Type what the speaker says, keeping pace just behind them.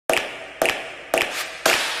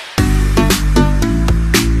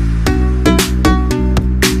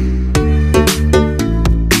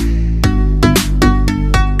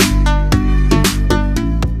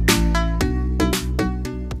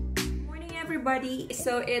everybody.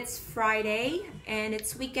 So it's Friday and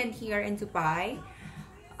it's weekend here in Dubai.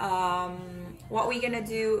 What we're gonna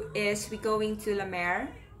do is we're going to La Mer.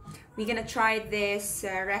 We're gonna try this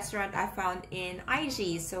restaurant I found in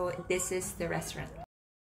IG. So this is the restaurant.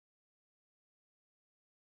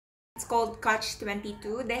 It's called Catch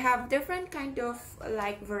 22. They have different kind of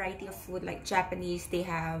like variety of food, like Japanese. They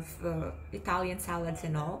have Italian salads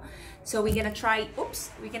and all. So we're gonna try.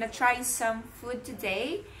 We're gonna try some food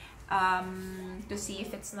today to see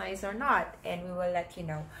if it's nice or not, and we will let you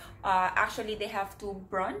know. Actually, they have two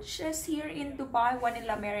brunches here in Dubai, one in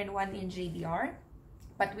La Mer and one in JDR.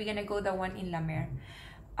 But we're gonna go the one in La Mer.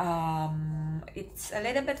 It's a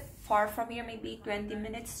little bit far from here, maybe 20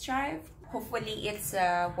 minutes drive. Hopefully it's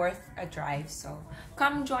worth a drive, so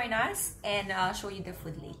come join us and I'll show you the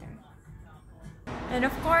food later. And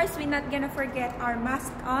of course, we're not gonna forget our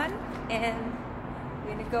mask on, and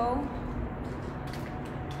we're gonna go.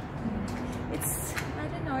 It's, I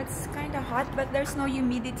don't know, it's kind of hot, but there's no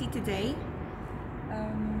humidity today,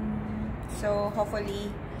 so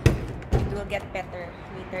hopefully it will get better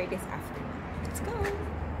later this afternoon. Let's go.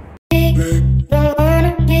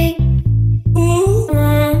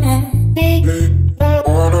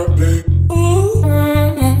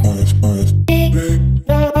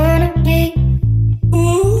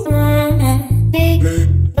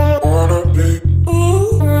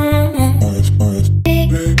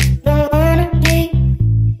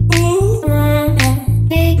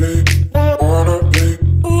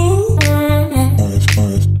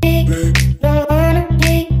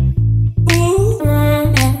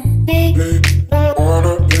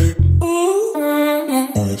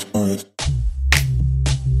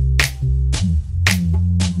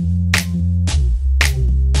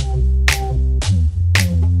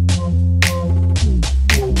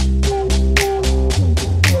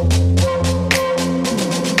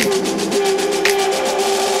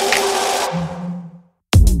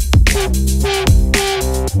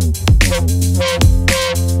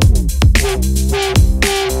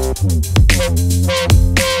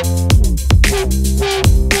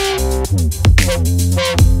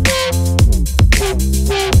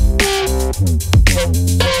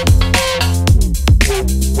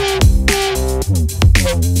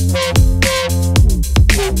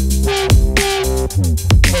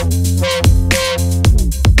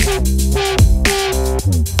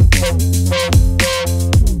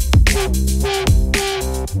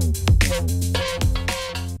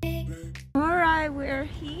 We're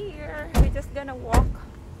here. We're just gonna walk.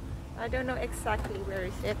 I don't know exactly where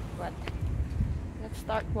is it, but let's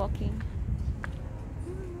start walking.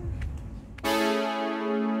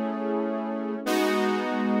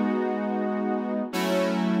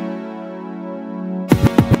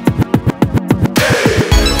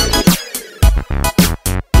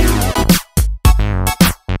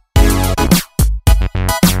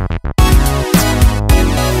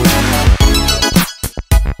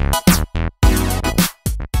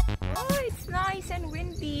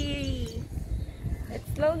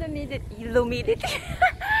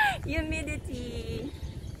 Humidity.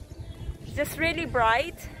 It's just really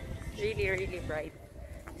bright, really bright.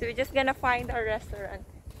 So we're just gonna find our restaurant.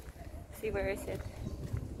 See, where is it?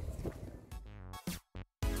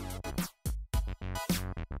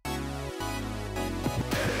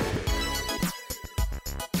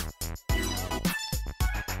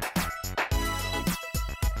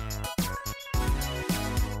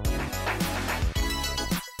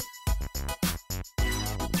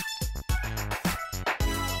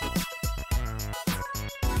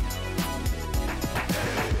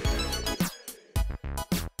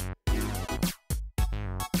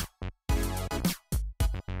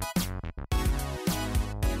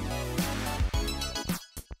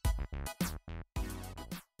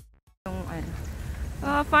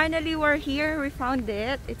 Finally, we're here. We found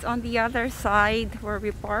it. It's on the other side where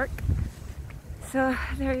we park. So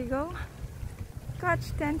there you go.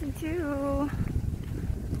 Catch 22.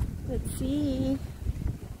 Let's see.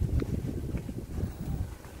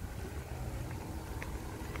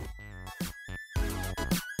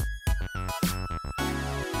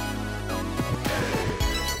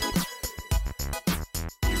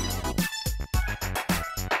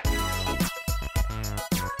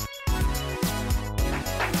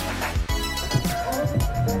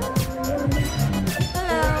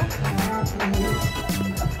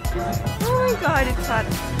 God, it's hot.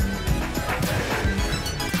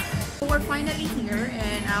 We're finally here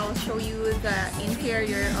and I'll show you the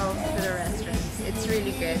interior of the restaurant. It's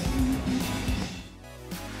really good.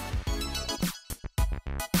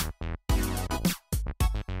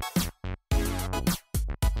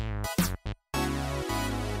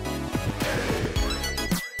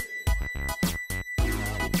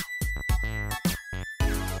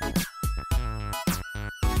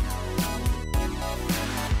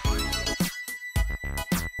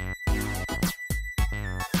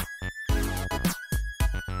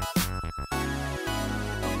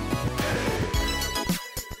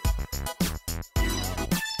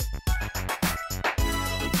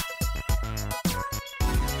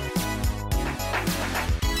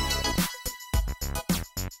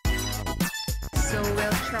 So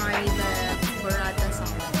we'll try the burrata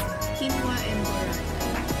salad. Quinoa and burrata.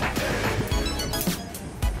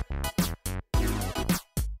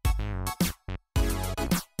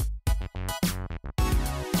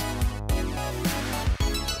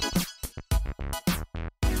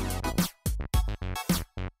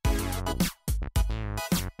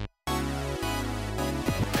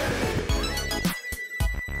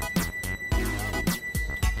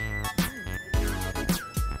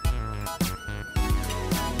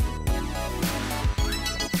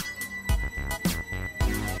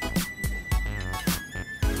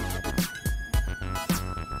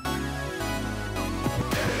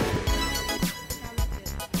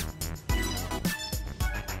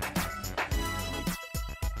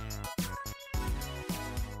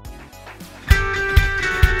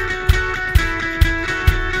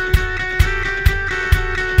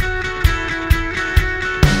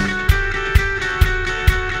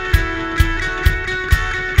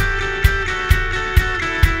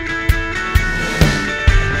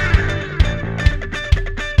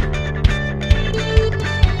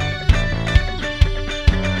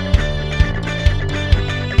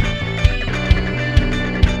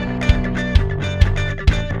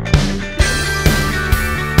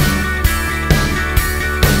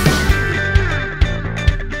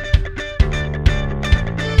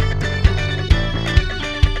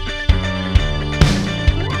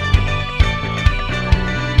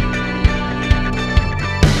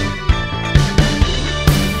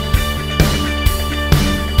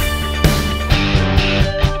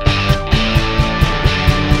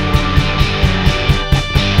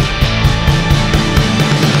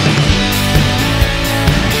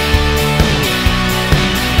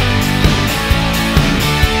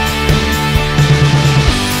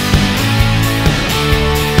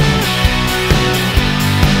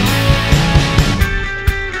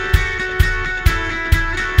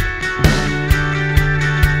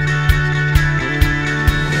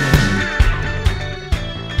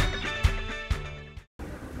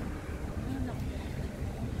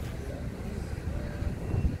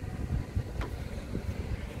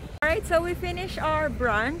 Alright, so we finished our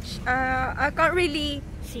brunch. I can't really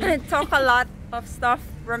talk a lot of stuff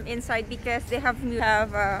from inside because they have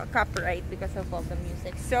copyright because of all the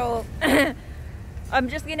music. So I'm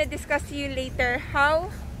just gonna discuss to you later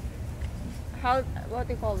how what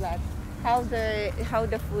do you call that? How the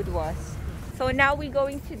food was. So now we're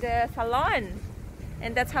going to the salon,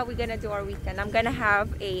 and that's how we're gonna do our weekend. I'm gonna have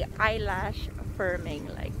a eyelash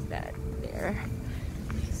firming like that there.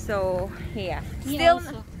 So yeah,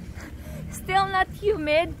 still not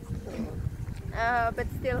humid, but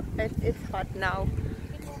still it's hot now.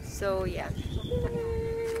 So yeah.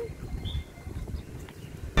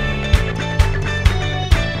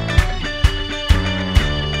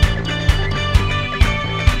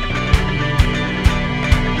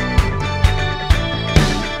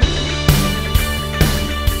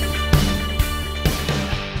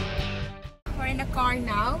 We're in the car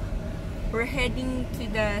now. We're heading to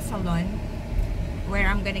the salon where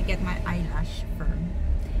I'm gonna get my eyelash firm.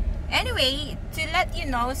 Anyway, to let you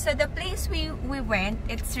know, so the place we went,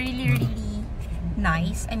 it's really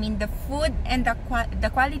nice. I mean, the food and the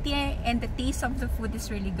quality and the taste of the food is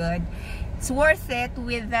really good. It's worth it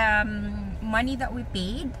with the money that we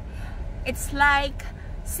paid. It's like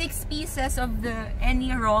 6 pieces of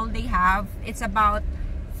any roll they have. It's about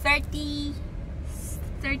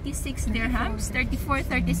 36 dirhams,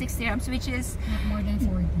 36 dirhams, which is not more than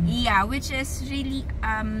 40. Yeah, which is really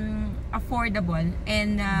affordable,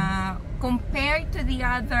 and compared to the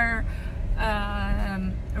other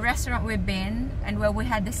restaurant we've been and where we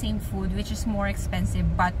had the same food, which is more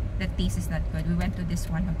expensive, but the taste is not good. We went to this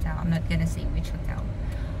one hotel. I'm not gonna say which hotel.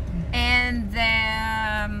 And the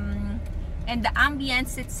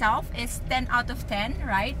ambience itself is 10 out of 10,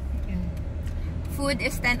 right? Food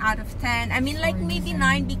is 10 out of 10. I mean, like maybe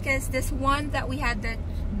 9, because this one that we had, the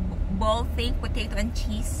bowl thing, potato and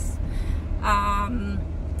cheese,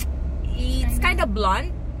 it's kind of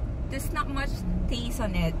blunt. There's not much taste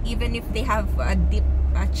on it, even if they have a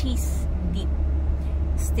cheese dip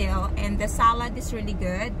still. And the salad is really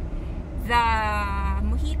good. The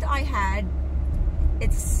mojito I had,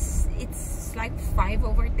 it's like 5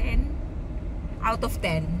 over 10 out of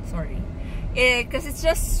 10, sorry, because it's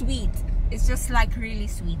just sweet. It's just like really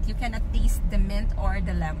sweet. You cannot taste the mint or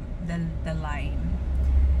the lime.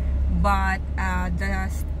 But the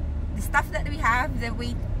stuff that we have, the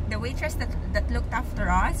waitress that looked after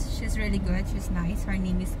us, she's really good. She's nice. Her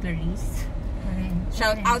name is Clarice.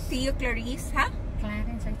 Shout out to you, Clarice, huh?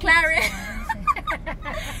 Clarence.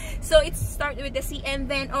 So it started with the C, and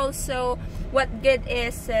then also what good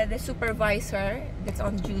is the supervisor that's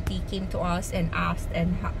on duty came to us and asked,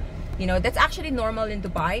 and you know, that's actually normal in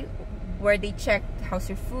Dubai, where they check how's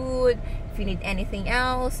your food, if you need anything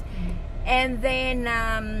else. And then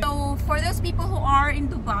so for those people who are in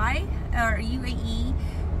Dubai or UAE,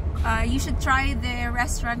 you should try the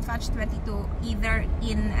restaurant Catch 22 either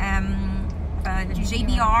in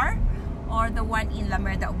JBR or the one in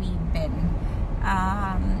Mer that we've been.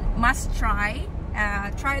 Must try.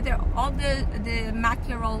 Try all the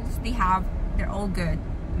mackerels they have. They're all good.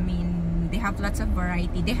 I mean, they have lots of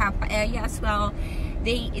variety. They have paella as well.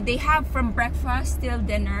 They have from breakfast till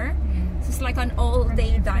dinner. So it's like an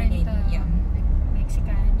all-day dining. Yeah. Like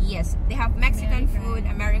Mexican. Yes, they have Mexican food,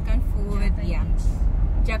 American food, Japanese. yeah,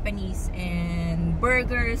 Japanese, and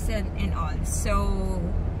burgers and all. So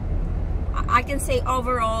I can say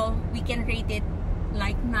overall we can rate it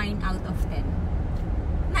like 9 out of 10.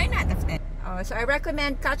 9 out of 10. So I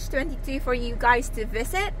recommend Catch 22 for you guys to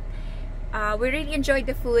visit. We really enjoyed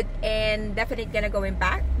the food and definitely gonna going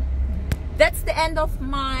back. That's the end of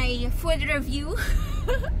my food review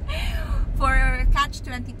for Catch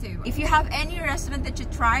 22. If you have any restaurant that you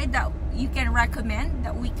tried that you can recommend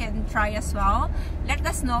that we can try as well, let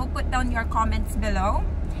us know. Put down your comments below.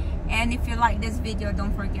 And if you like this video,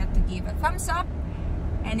 don't forget to give a thumbs up.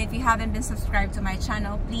 And if you haven't been subscribed to my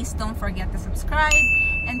channel, please don't forget to subscribe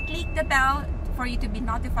and click the bell for you to be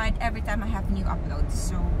notified every time I have new uploads.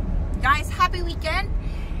 So guys, happy weekend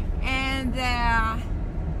and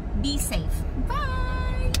be safe. Bye.